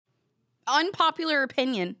unpopular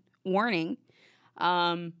opinion, warning.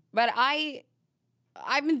 But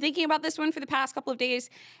I've been thinking about this one for the past couple of days,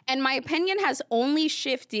 and my opinion has only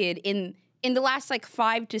shifted in the last like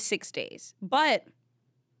 5 to 6 days. But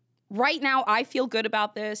right now, I feel good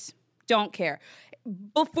about this. Don't care.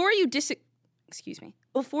 Before you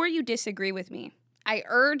disagree with me, I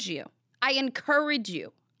urge you, I encourage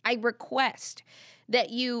you, I request that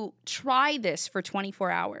you try this for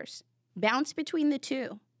 24 hours. Bounce between the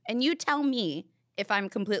two. And you tell me if I'm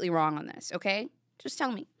completely wrong on this, okay? Just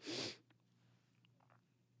tell me.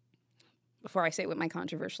 Before I say what my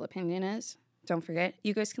controversial opinion is, don't forget,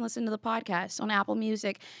 you guys can listen to the podcast on Apple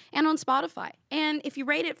Music and on Spotify. And if you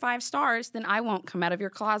rate it 5 stars, then I won't come out of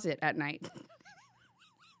your closet at night.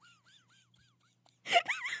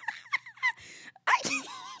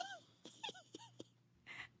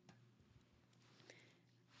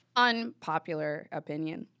 Unpopular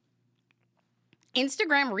opinion.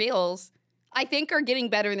 Instagram Reels, I think, are getting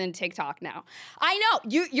better than TikTok now. I know,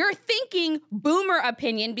 you're thinking boomer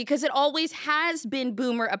opinion because it always has been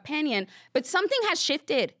boomer opinion, but something has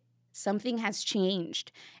shifted. Something has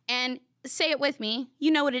changed. And say it with me,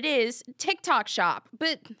 you know what it is, TikTok shop.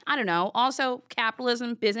 But I don't know, also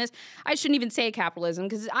capitalism, business. I shouldn't even say capitalism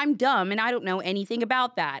because I'm dumb and I don't know anything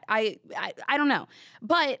about that. I don't know.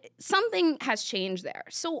 But something has changed there.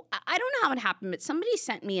 So I don't know how it happened, but somebody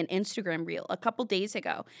sent me an Instagram reel a couple days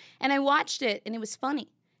ago and I watched it and it was funny.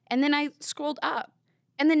 And then I scrolled up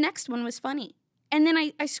and the next one was funny. And then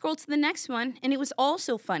I scrolled to the next one and it was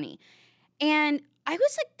also funny. And I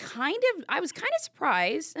was kind of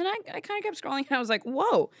surprised, and I kind of kept scrolling, and I was like,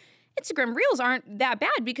 whoa, Instagram Reels aren't that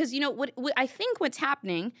bad, because, you know, what I think what's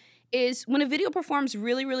happening is when a video performs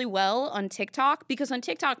really, really well on TikTok, because on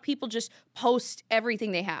TikTok, people just post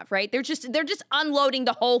everything they have, right? They're just unloading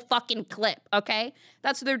the whole fucking clip, okay?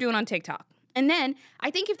 That's what they're doing on TikTok. And then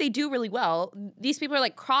I think if they do really well, these people are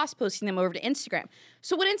like cross-posting them over to Instagram.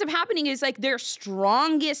 So what ends up happening is like their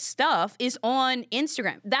strongest stuff is on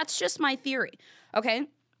Instagram. That's just my theory, okay?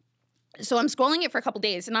 So I'm scrolling it for a couple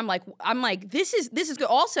days and I'm like, this is good.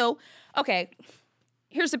 Also, okay,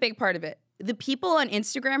 here's a big part of it. The people on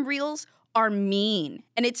Instagram Reels are mean,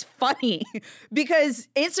 and it's funny because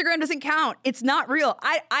Instagram doesn't count. It's not real.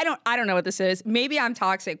 I don't know what this is. Maybe I'm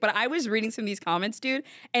toxic, but I was reading some of these comments, dude,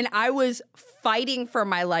 and I was fighting for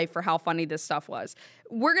my life for how funny this stuff was.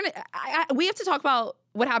 We have to talk about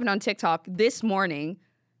what happened on TikTok this morning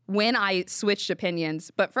when I switched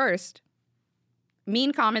opinions. But first,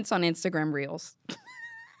 mean comments on Instagram Reels.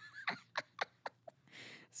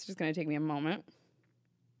 It's just gonna take me a moment.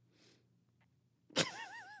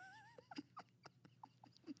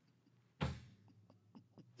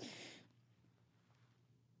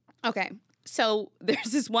 Okay, so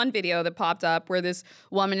there's this one video that popped up where this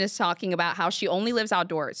woman is talking about how she only lives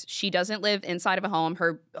outdoors. She doesn't live inside of a home.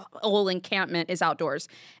 Her whole encampment is outdoors.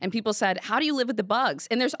 And people said, how do you live with the bugs?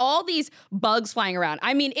 And there's all these bugs flying around.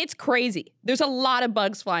 I mean, it's crazy. There's a lot of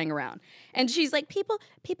bugs flying around. And she's like,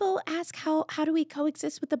 people ask, how do we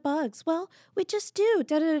coexist with the bugs? Well, we just do,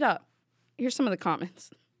 da-da-da-da. Here's some of the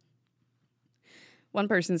comments. One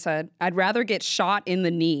person said, I'd rather get shot in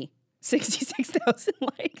the knee. 66,000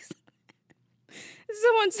 likes.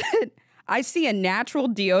 Someone said, I see a natural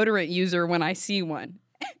deodorant user when I see one.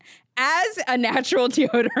 As a natural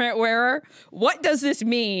deodorant wearer, what does this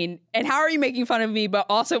mean? And how are you making fun of me, but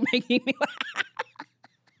also making me laugh?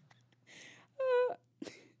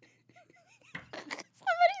 Somebody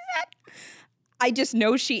said, I just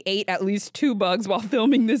know she ate at least 2 bugs while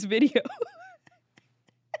filming this video.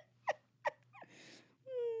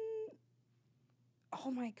 Oh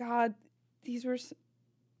my God, these were...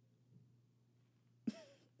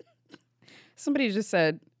 Somebody just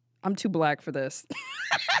said, I'm too black for this.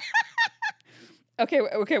 Okay,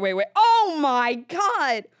 wait. Oh my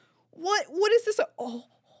God. What is this? Oh,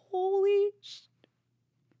 holy sh...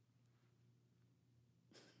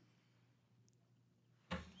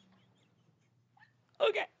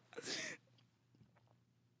 Okay.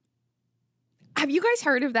 Have you guys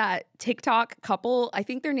heard of that TikTok couple? I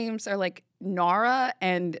think their names are like Nara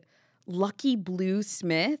and Lucky Blue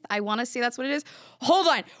Smith. I want to say that's what it is. Hold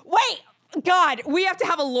on. Wait. God, we have to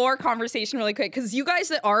have a lore conversation really quick, because you guys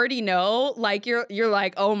that already know, like, you're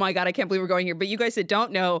like, oh my God, I can't believe we're going here. But you guys that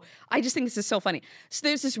don't know, I just think this is so funny. So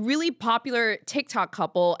there's this really popular TikTok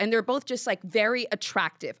couple, and they're both just like very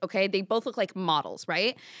attractive, okay? They both look like models,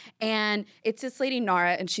 right? And it's this lady,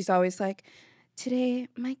 Nara, and she's always like, today,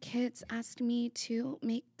 my kids asked me to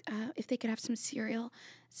make if they could have some cereal.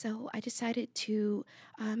 So I decided to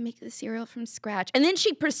make the cereal from scratch. And then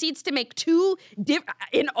she proceeds to make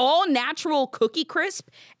an all natural Cookie Crisp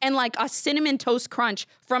and like a Cinnamon Toast Crunch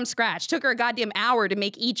from scratch. Took her a goddamn hour to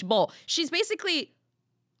make each bowl. She's basically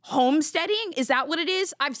homesteading. Is that what it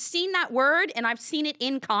is? I've seen that word and I've seen it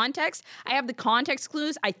in context. I have the context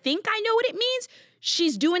clues. I think I know what it means.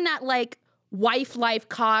 She's doing that like wife life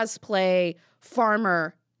cosplay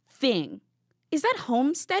farmer thing. Is that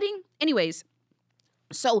homesteading? Anyways,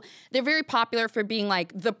 so they're very popular for being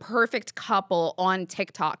like the perfect couple on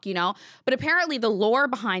TikTok, you know? But apparently the lore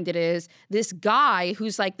behind it is this guy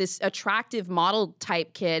who's like this attractive model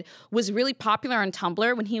type kid was really popular on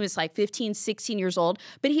Tumblr when he was like 15, 16 years old.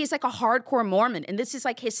 But he's like a hardcore Mormon. And this is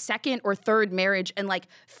like his second or third marriage and like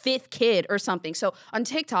fifth kid or something. So on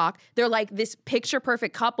TikTok, they're like this picture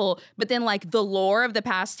perfect couple. But then like the lore of the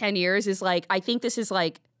past 10 years is like, I think this is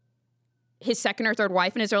like his second or third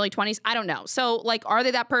wife in his early 20s. I don't know. So like, are they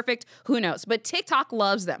that perfect? Who knows? But TikTok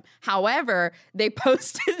loves them. However, they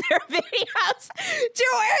posted their videos to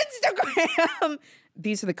Instagram.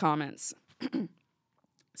 These are the comments.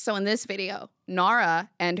 So in this video, Nara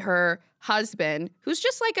and her husband, who's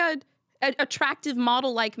just like a attractive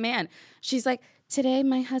model-like man, she's like, today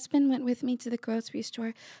my husband went with me to the grocery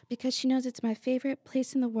store because she knows it's my favorite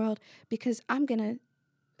place in the world because I'm going to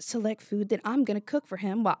select food that I'm gonna cook for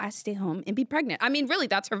him while I stay home and be pregnant. I mean, really,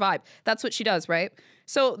 that's her vibe. That's what she does, right?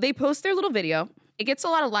 So they post their little video. It gets a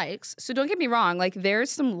lot of likes. So don't get me wrong, like there's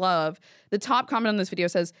some love. The top comment on this video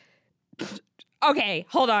says, okay,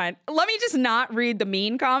 hold on. Let me just not read the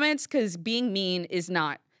mean comments because being mean it's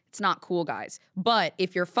not cool, guys. But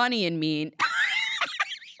if you're funny and mean,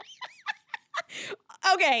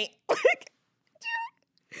 okay, dude,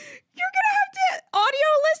 you're gonna have to, audio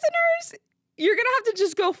listeners, you're going to have to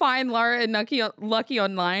just go find Lara and Lucky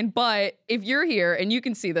online. But if you're here and you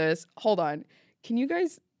can see this, hold on. Can you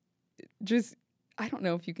guys just, I don't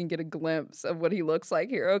know if you can get a glimpse of what he looks like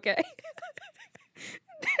here, okay?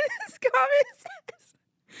 This comment says,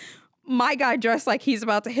 my guy dressed like he's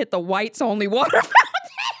about to hit the whites only water fountain.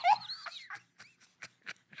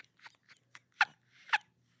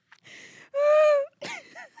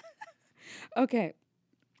 Okay.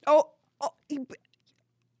 Oh.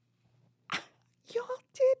 Y'all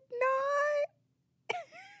did not.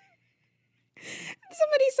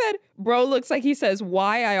 Somebody said, bro looks like he says,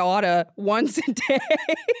 why I oughta once a day.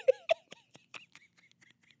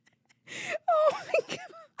 Oh my God.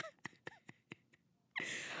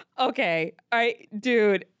 Okay. All right,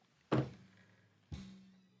 dude.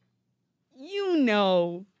 You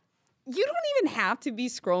know, you don't even have to be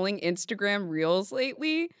scrolling Instagram Reels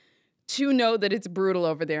lately to know that it's brutal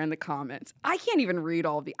over there in the comments. I can't even read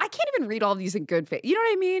all of these. I can't even read all of these in good faith. You know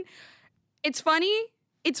what I mean? It's funny.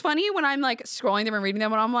 It's funny when I'm like scrolling them and reading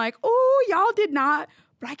them and I'm like, oh, y'all did not,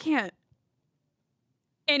 but I can't.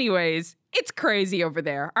 Anyways, it's crazy over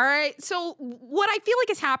there. All right. So what I feel like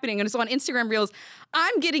is happening, and it's on Instagram Reels,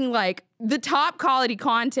 I'm getting like the top quality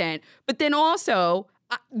content, but then also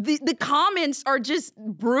the comments are just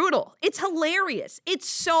brutal. It's hilarious. It's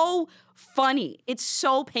so funny. It's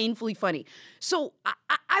so painfully funny. So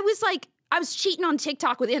I was like, I was cheating on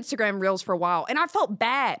TikTok with Instagram Reels for a while, and I felt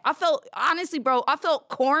bad. Honestly, bro, I felt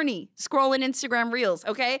corny scrolling Instagram Reels,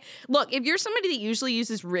 okay? Look, if you're somebody that usually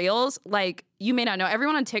uses Reels, like, you may not know,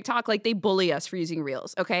 everyone on TikTok, like, they bully us for using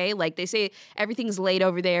Reels, okay? Like, they say everything's late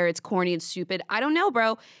over there, it's corny and stupid. I don't know,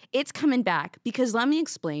 bro. It's coming back, because let me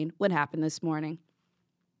explain what happened this morning.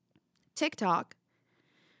 TikTok,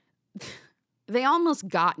 they almost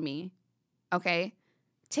got me, okay?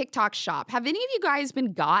 TikTok Shop. Have any of you guys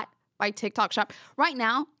been got by TikTok Shop? Right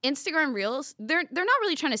now, Instagram Reels, they're not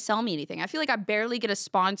really trying to sell me anything. I feel like I barely get a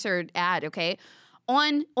sponsored ad, okay?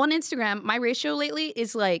 On Instagram, my ratio lately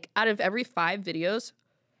is like, out of every 5 videos,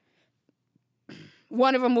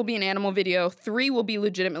 1 of them will be an animal video, 3 will be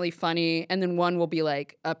legitimately funny, and then 1 will be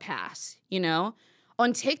like a pass, you know?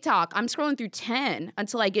 On TikTok, I'm scrolling through 10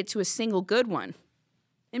 until I get to a single good one.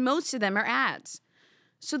 And most of them are ads.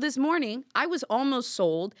 So this morning, I was almost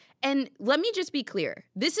sold. And let me just be clear.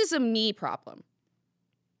 This is a me problem.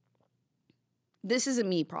 This is a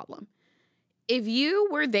me problem. If you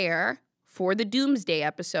were there for the Doomsday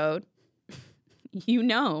episode, you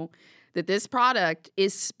know that this product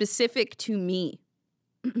is specific to me.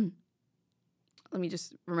 Let me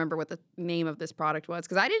just remember what the name of this product was,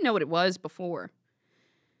 because I didn't know what it was before.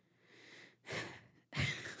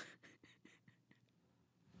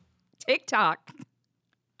 TikTok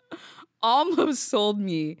almost sold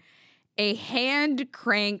me a hand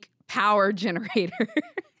crank power generator.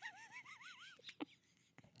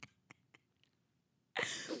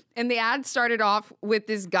 And the ad started off with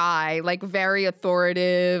this guy, like very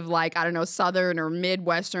authoritative, like, I don't know, Southern or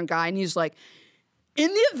Midwestern guy. And he's like, in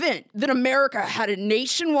the event that America had a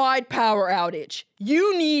nationwide power outage,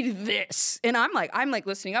 you need this. And I'm like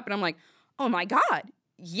listening up and I'm like, oh my God,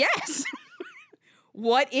 yes.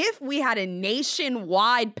 What if we had a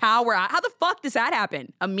nationwide power outage? How the fuck does that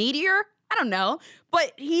happen? A meteor? I don't know.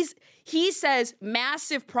 But he says,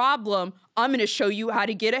 massive problem. I'm going to show you how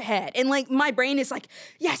to get ahead. And like, my brain is like,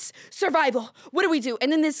 yes, survival. What do we do? And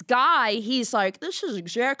then this guy, he's like, this is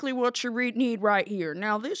exactly what you need right here.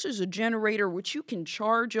 Now, this is a generator which you can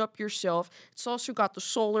charge up yourself. It's also got the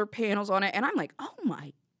solar panels on it. And I'm like, oh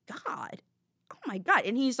my God. Oh my God.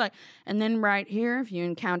 And he's like, and then right here, if you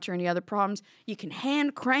encounter any other problems, you can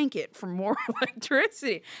hand crank it for more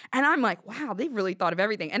electricity. And I'm like, wow, they've really thought of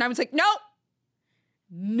everything. And I was like,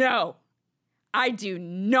 no, I do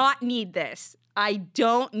not need this. I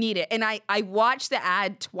don't need it. And I watched the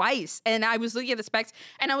ad twice and I was looking at the specs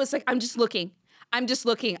and I was like, I'm just looking. I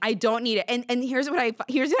don't need it. And here's what I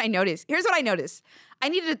noticed. I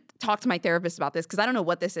need to talk to my therapist about this because I don't know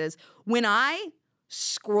what this is. When I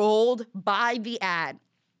scrolled by the ad,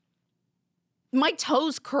 my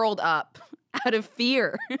toes curled up out of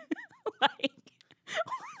fear. Like,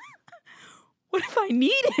 what if I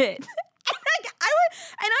need it?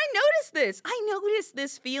 And I noticed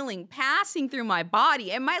this feeling passing through my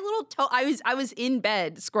body and my little toe. I was in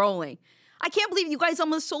bed scrolling. I can't believe you guys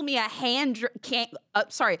almost sold me a hand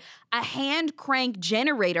crank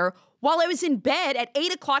generator while I was in bed at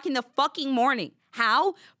 8:00 in the fucking morning.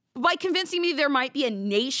 How? By convincing me there might be a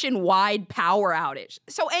nationwide power outage.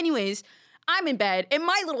 So anyways, I'm in bed and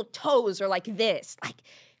my little toes are like this. Like,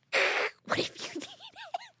 what if you need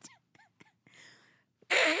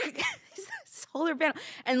it? Solar panel.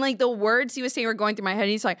 And like the words he was saying were going through my head.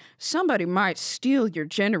 He's like, somebody might steal your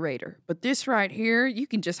generator, but this right here, you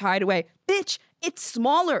can just hide away. Bitch, it's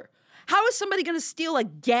smaller. How is somebody going to steal a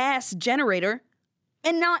gas generator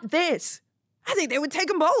and not this? I think they would take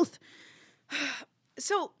them both.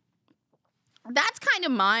 So that's kind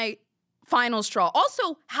of my final straw.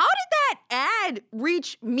 Also, how did that ad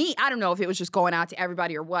reach me? I don't know if it was just going out to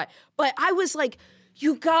everybody or what, but I was like,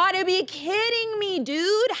 you gotta be kidding me,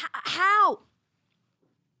 dude. How?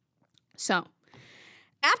 So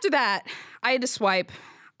after that, I had to swipe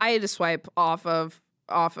off of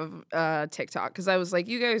TikTok because I was like,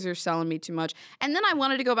 you guys are selling me too much. And then I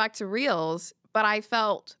wanted to go back to Reels, but I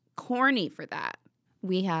felt corny for that.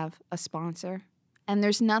 We have a sponsor, and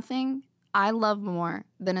there's nothing I love more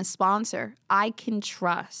than a sponsor I can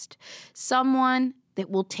trust. Someone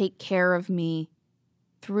that will take care of me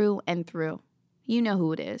through and through. You know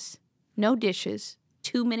who it is. No dishes,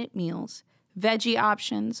 2-minute meals, veggie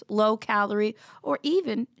options, low calorie, or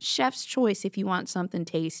even chef's choice if you want something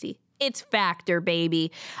tasty. It's Factor,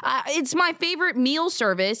 baby. It's my favorite meal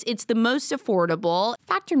service. It's the most affordable.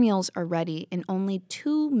 Factor meals are ready in only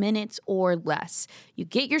 2 minutes or less. You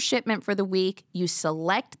get your shipment for the week. You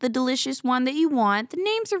select the delicious one that you want. The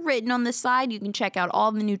names are written on the side. You can check out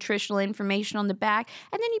all the nutritional information on the back.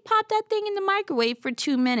 And then you pop that thing in the microwave for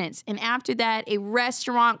 2 minutes. And after that, a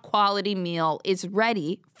restaurant quality meal is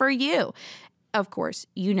ready for you. Of course,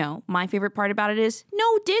 you know, my favorite part about it is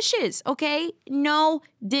no dishes, okay? No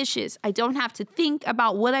dishes. I don't have to think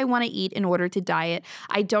about what I want to eat in order to diet.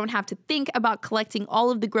 I don't have to think about collecting all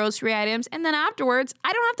of the grocery items. And then afterwards,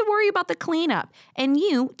 I don't have to worry about the cleanup. And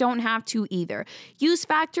you don't have to either. Use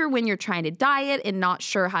Factor when you're trying to diet and not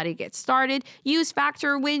sure how to get started. Use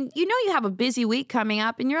Factor when you know you have a busy week coming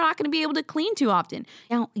up and you're not going to be able to clean too often.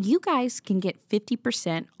 Now, you guys can get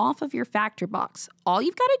 50% off of your Factor box. All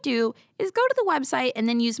you've got to do is go to the website and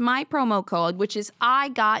then use my promo code, which is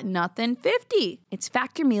IGotNothin50. It's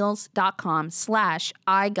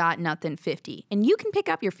factormeals.com/IGotNothin50. And you can pick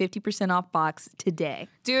up your 50% off box today.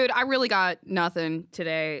 Dude, I really got nothing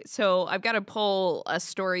today. So I've got to pull a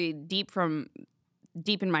story deep in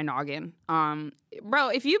my noggin. Bro,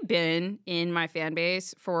 if you've been in my fan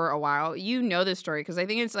base for a while, you know this story because I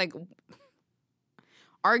think it's like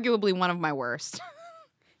arguably one of my worst.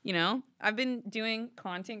 You know, I've been doing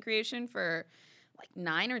content creation for like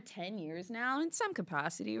 9 or 10 years now in some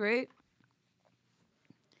capacity, right?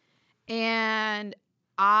 And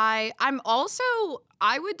I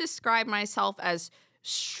would describe myself as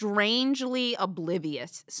strangely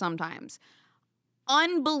oblivious sometimes.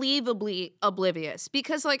 Unbelievably oblivious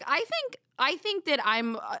because like I think that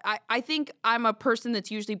I think I'm a person that's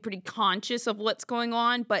usually pretty conscious of what's going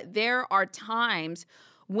on, but there are times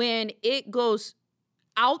when it goes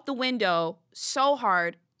out the window so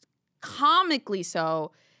hard, comically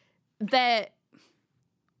so, that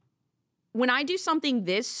when I do something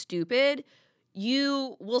this stupid,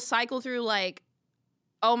 you will cycle through like,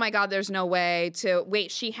 oh my God, there's no way, to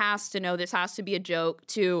wait, she has to know, this has to be a joke,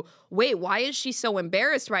 to wait, why is she so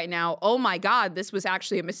embarrassed right now? Oh my God, this was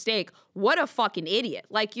actually a mistake. What a fucking idiot.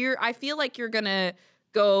 Like I feel like you're gonna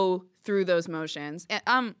go through those motions.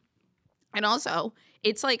 And also,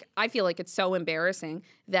 it's like, I feel like it's so embarrassing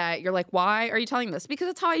that you're like, why are you telling this? Because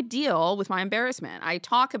that's how I deal with my embarrassment. I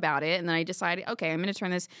talk about it and then I decide, okay, I'm going to turn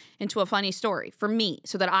this into a funny story for me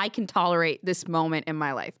so that I can tolerate this moment in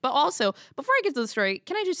my life. But also, before I get to the story,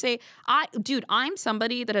 can I just say, I'm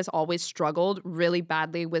somebody that has always struggled really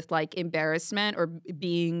badly with like embarrassment or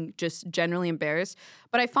being just generally embarrassed.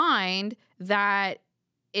 But I find that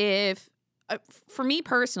for me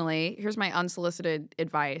personally, here's my unsolicited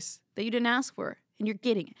advice that you didn't ask for and you're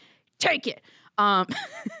getting it. Take it.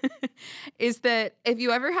 Is that if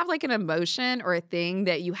you ever have like an emotion or a thing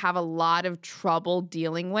that you have a lot of trouble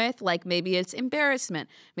dealing with, like maybe it's embarrassment,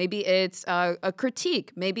 maybe it's a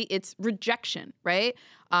critique, maybe it's rejection, right?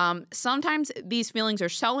 Sometimes these feelings are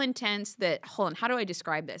so intense that, hold on, how do I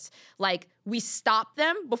describe this? Like we stop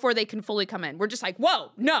them before they can fully come in. We're just like,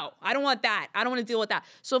 whoa, no, I don't want that. I don't want to deal with that.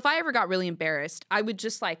 So if I ever got really embarrassed, I would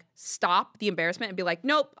just like stop the embarrassment and be like,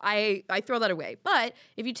 nope, I throw that away. But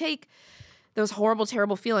if you take those horrible,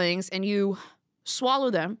 terrible feelings and you swallow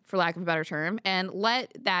them, for lack of a better term, and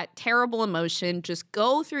let that terrible emotion just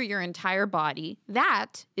go through your entire body,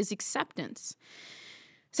 that is acceptance.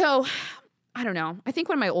 So I don't know. I think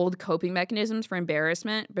one of my old coping mechanisms for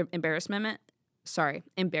embarrassment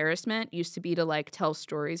used to be to like tell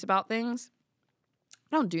stories about things.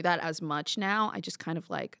 I don't do that as much now. I just kind of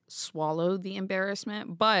like swallow the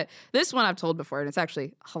embarrassment. But this one I've told before, and it's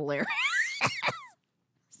actually hilarious.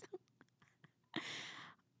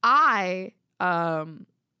 A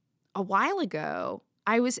while ago,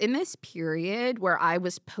 I was in this period where I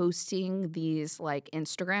was posting these like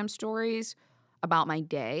Instagram stories about my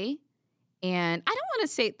day. And I don't want to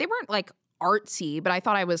say they weren't like artsy, but I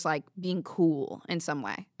thought I was like being cool in some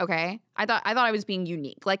way. Okay. I thought I was being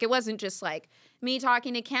unique. Like it wasn't just like me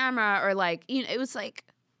talking to camera or like, you know, it was like,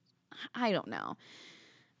 I don't know.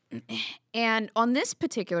 And on this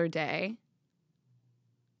particular day,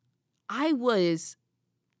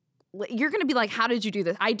 you're going to be like, how did you do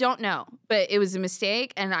this? I don't know, but it was a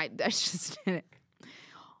mistake and I just did it.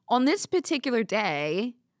 On this particular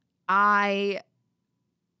day, I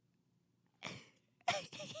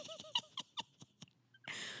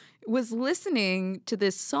was listening to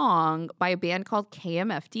this song by a band called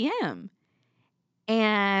KMFDM.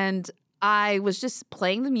 And I was just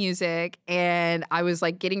playing the music and I was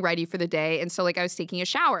like getting ready for the day. And so like I was taking a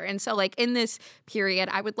shower. And so like in this period,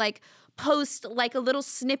 I would like post like a little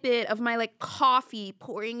snippet of my like coffee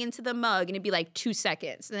pouring into the mug and it'd be like 2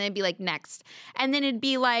 seconds and then it'd be like next. And then it'd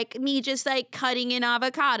be like me just like cutting an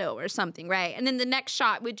avocado or something, right? And then the next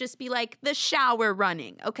shot would just be like the shower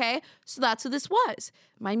running, okay? So that's what this was.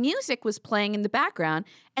 My music was playing in the background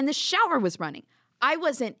and the shower was running. I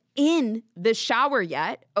wasn't in the shower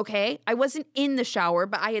yet, okay? I wasn't in the shower,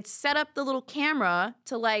 but I had set up the little camera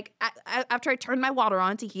to like, after I turned my water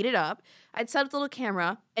on to heat it up, I'd set up the little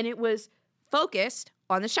camera and it was focused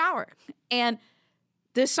on the shower. And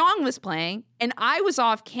the song was playing and I was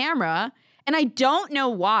off camera and I don't know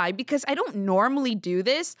why because I don't normally do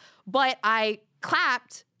this, but I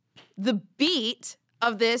clapped the beat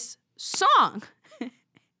of this song.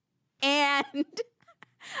 And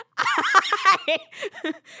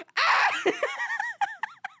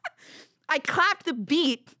I clapped the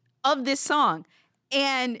beat of this song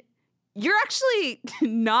and you're actually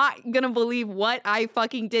not gonna believe what I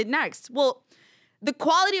fucking did next. Well, the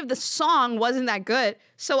quality of the song wasn't that good,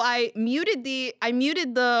 so I muted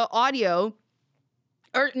the audio.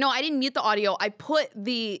 Or no, I didn't mute the audio. I put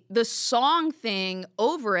the song thing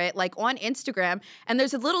over it, like on Instagram, and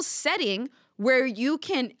there's a little setting where you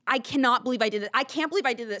can, I cannot believe I did it. I can't believe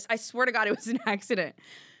I did this. I swear to God, it was an accident.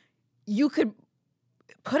 You could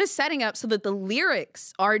put a setting up so that the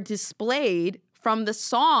lyrics are displayed from the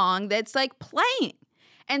song that's like playing.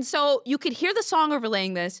 And so you could hear the song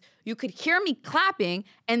overlaying this, you could hear me clapping,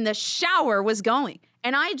 and the shower was going.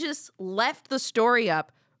 And I just left the story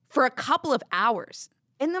up for a couple of hours.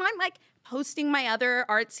 And then I'm like posting my other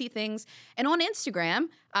artsy things. And on Instagram,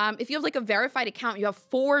 if you have like a verified account, you have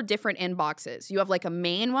 4 different inboxes. You have like a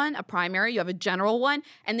main one, a primary, you have a general one,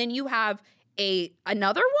 and then you have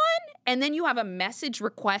another one, and then you have a message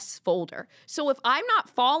requests folder. So if I'm not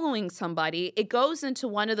following somebody, it goes into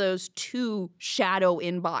one of those 2 shadow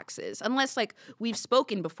inboxes, unless like we've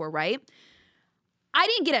spoken before, right? I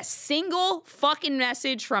didn't get a single fucking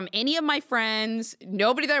message from any of my friends,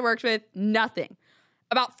 nobody that I worked with, nothing.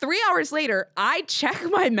 About 3 hours later, I check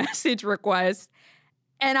my message request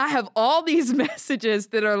and I have all these messages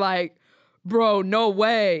that are like, bro, no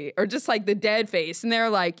way. Or just like the dead face. And they're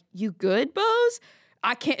like, you good, Bose?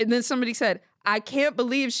 I can't. And then somebody said, I can't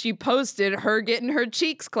believe she posted her getting her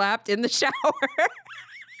cheeks clapped in the shower.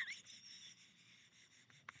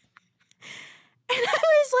 And I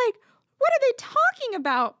was like, what are they talking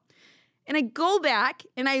about? And I go back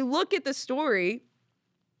and I look at the story,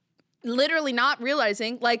 literally not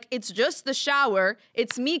realizing, like, it's just the shower,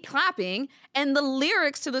 it's me clapping, and the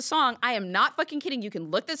lyrics to the song, I am not fucking kidding. You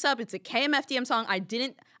can look this up. It's a KMFDM song. I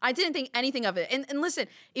didn't think anything of it. And listen,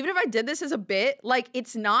 even if I did this as a bit, like,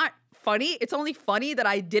 it's not funny. It's only funny that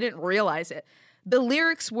I didn't realize it. The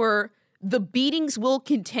lyrics were, the beatings will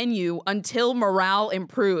continue until morale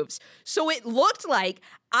improves. So it looked like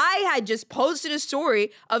I had just posted a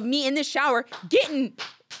story of me in the shower getting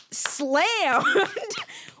slammed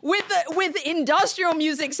with industrial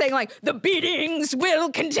music saying like, the beatings will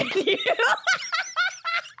continue. And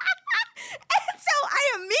so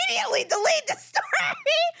I immediately delete the story,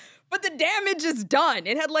 but the damage is done.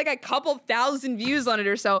 It had like a couple thousand views on it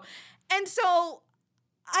or so. And so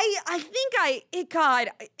I think God,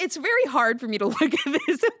 it's very hard for me to look at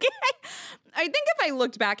this, okay? I think if I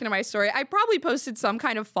looked back into my story, I probably posted some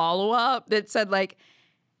kind of follow-up that said like,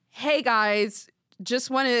 hey guys, just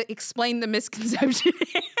want to explain the misconception.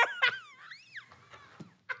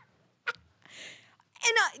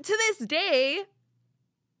 And to this day,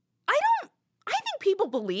 I think people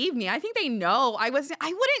believe me. I think they know I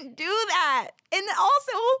wouldn't do that. And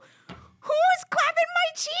also, who was clapping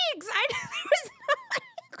my cheeks? There was nobody.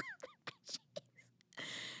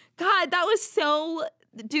 God, that was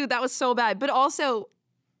so bad. But also,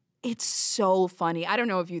 it's so funny. I don't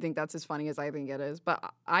know if you think that's as funny as I think it is,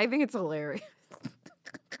 but I think it's hilarious.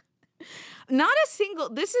 Not a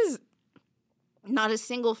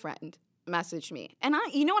single friend messaged me. And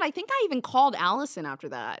you know what? I think I even called Allison after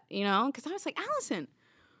that, you know? Because I was like, Allison,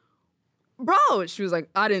 bro. She was like,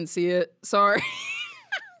 I didn't see it. Sorry.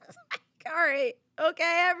 I was like, all right.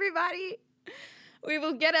 Okay, everybody. We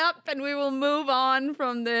will get up and we will move on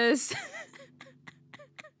from this.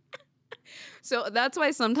 So that's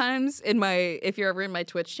why sometimes if you're ever in my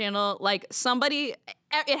Twitch channel, like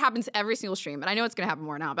it happens every single stream. And I know it's going to happen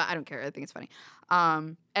more now, but I don't care. I think it's funny.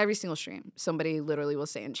 Every single stream, somebody literally will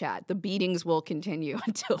say in chat, the beatings will continue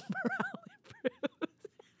until morale improves.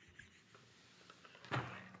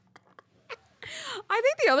 I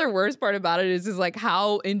think the other worst part about it is like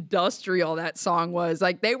how industrial that song was.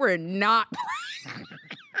 Like they were not.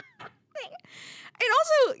 And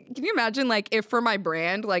also, can you imagine, like, if for my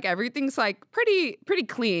brand, like, everything's, like, pretty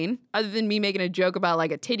clean, other than me making a joke about,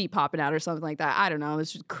 like, a titty popping out or something like that. I don't know.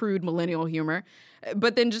 It's just crude millennial humor.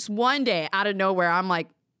 But then just one day, out of nowhere, I'm like,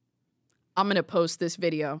 I'm going to post this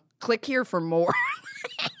video. Click here for more.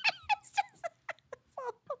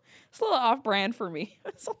 It's a little off-brand for me.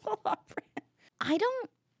 It's a little off-brand. I don't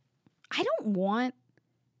want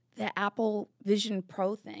the Apple Vision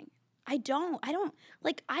Pro thing.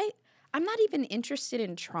 I'm not even interested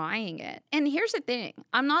in trying it. And here's the thing.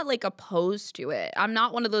 I'm not like opposed to it. I'm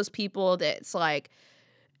not one of those people that's like,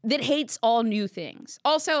 that hates all new things.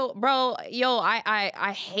 Also, bro,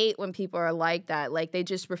 I hate when people are like that. Like they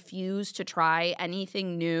just refuse to try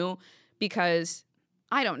anything new because,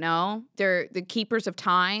 I don't know, they're the keepers of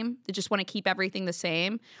time. They just want to keep everything the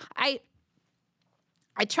same.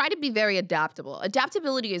 I try to be very adaptable.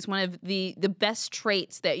 Adaptability is one of the best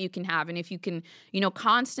traits that you can have. And if you can,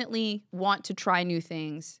 constantly want to try new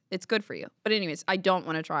things, it's good for you. But anyways, I don't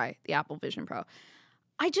want to try the Apple Vision Pro.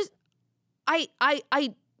 I don't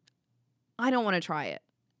want to try it.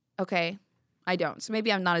 Okay? I don't. So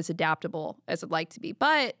maybe I'm not as adaptable as I'd like to be.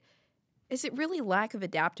 But is it really lack of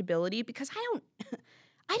adaptability? Because I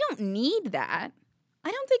don't need that.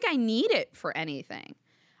 I don't think I need it for anything.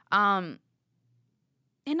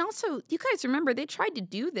 And also, you guys remember they tried to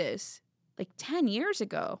do this like 10 years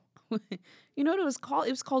ago. You know what it was called?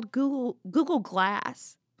 It was called Google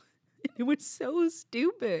Glass. It was so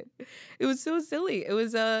stupid. It was so silly. It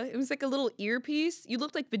was like a little earpiece. You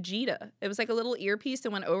looked like Vegeta. It was like a little earpiece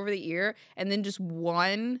that went over the ear and then just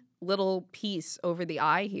one little piece over the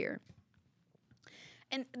eye here.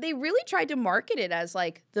 And they really tried to market it as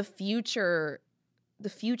like the future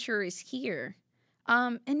is here.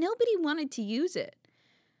 And nobody wanted to use it.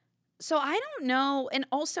 So I don't know. And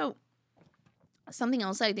also something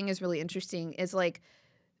else I think is really interesting is like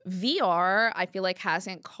VR, I feel like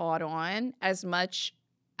hasn't caught on as much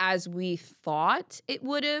as we thought it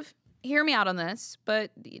would have. Hear me out on this, but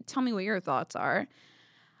tell me what your thoughts are.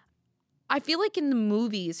 I feel like in the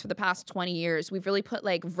movies for the past 20 years, we've really put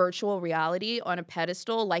like virtual reality on a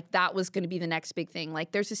pedestal. Like that was going to be the next big thing.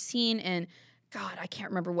 Like there's a scene in, God, I can't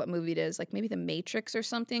remember what movie it is, like maybe The Matrix or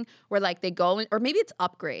something, where like they go in, or maybe it's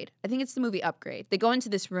Upgrade. I think it's the movie Upgrade. They go into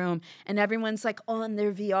this room and everyone's like on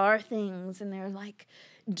their VR things and they're like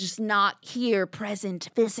just not here, present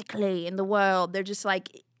physically in the world. They're just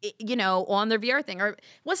like, you know, on their VR thing. Or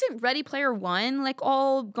wasn't Ready Player One like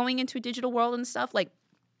all going into a digital world and stuff? Like,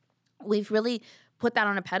 we've really put that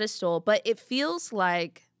on a pedestal, but it feels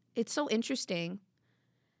like it's so interesting.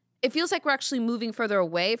 It feels like we're actually moving further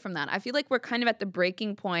away from that. I feel like we're kind of at the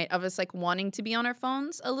breaking point of us like wanting to be on our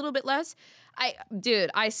phones a little bit less. I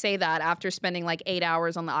say that after spending like 8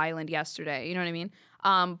 hours on the island yesterday. You know what I mean?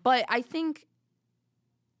 But I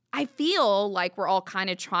feel like we're all kind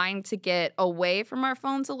of trying to get away from our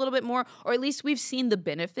phones a little bit more, or at least we've seen the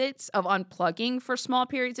benefits of unplugging for small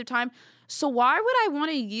periods of time. So why would I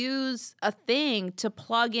want to use a thing to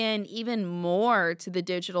plug in even more to the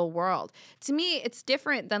digital world? To me, it's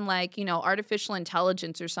different than like, you know, artificial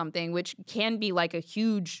intelligence or something, which can be like a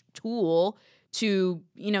huge tool to,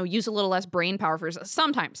 you know, use a little less brain power for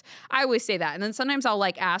sometimes. I always say that. And then sometimes I'll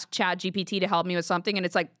like ask ChatGPT to help me with something and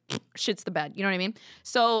it's like shits the bed. You know what I mean?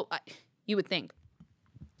 So you would think.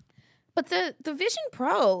 But the Vision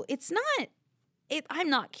Pro, I'm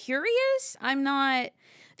not curious.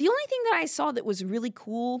 The only thing that I saw that was really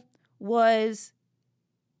cool was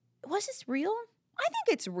this real? I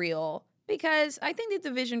think it's real because I think that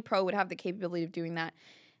the Vision Pro would have the capability of doing that.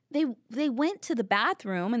 They went to the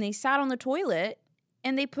bathroom and they sat on the toilet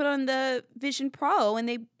and they put on the Vision Pro and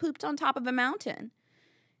they pooped on top of a mountain.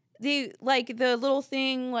 They like the little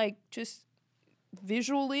thing, like just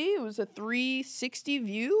visually, it was a 360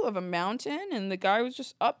 view of a mountain and the guy was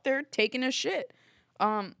just up there taking a shit.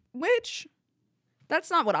 Which that's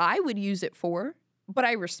not what I would use it for, but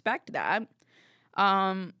I respect that. But I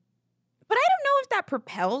don't know if that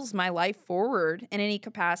propels my life forward in any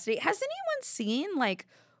capacity. Has anyone seen like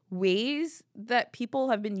ways that people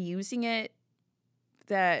have been using it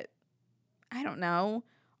that, I don't know,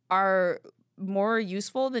 are more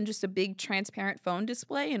useful than just a big transparent phone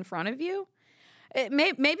display in front of you?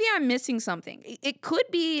 Maybe I'm missing something. It could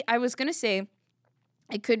be, I was going to say,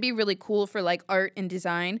 it could be really cool for like art and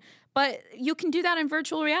design, but you can do that in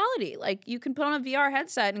virtual reality. Like you can put on a VR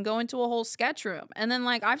headset and go into a whole sketch room. And then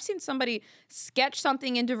like I've seen somebody sketch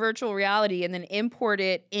something into virtual reality and then import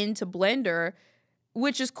it into Blender,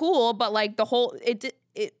 which is cool, but like the whole it's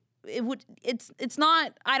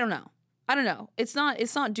not, I don't know. It's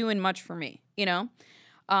not doing much for me, you know?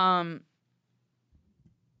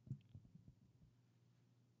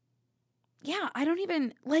 Yeah, I don't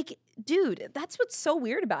even like, dude, that's what's so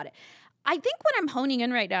weird about it. I think what I'm honing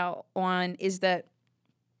in right now on is that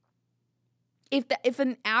if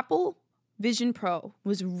an Apple Vision Pro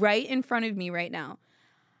was right in front of me right now,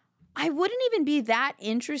 I wouldn't even be that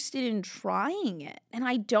interested in trying it. And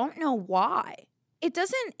I don't know why. It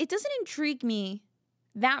doesn't intrigue me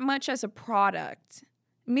that much as a product.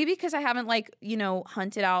 Maybe because I haven't like, you know,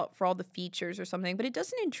 hunted out for all the features or something, but it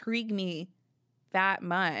doesn't intrigue me that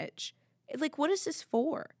much. Like, what is this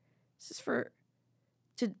for? Is this for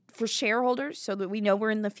shareholders so that we know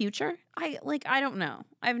we're in the future? I don't know.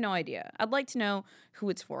 I have no idea. I'd like to know who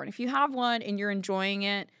it's for. And if you have one and you're enjoying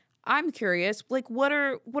it, I'm curious, like, what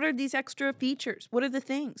are these extra features? What are the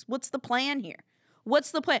things? What's the plan here?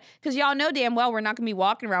 What's the plan? Because y'all know damn well we're not going to be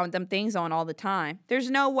walking around with them things on all the time. There's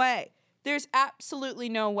no way. There's absolutely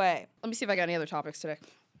no way. Let me see if I got any other topics today.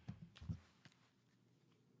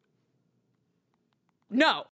 No.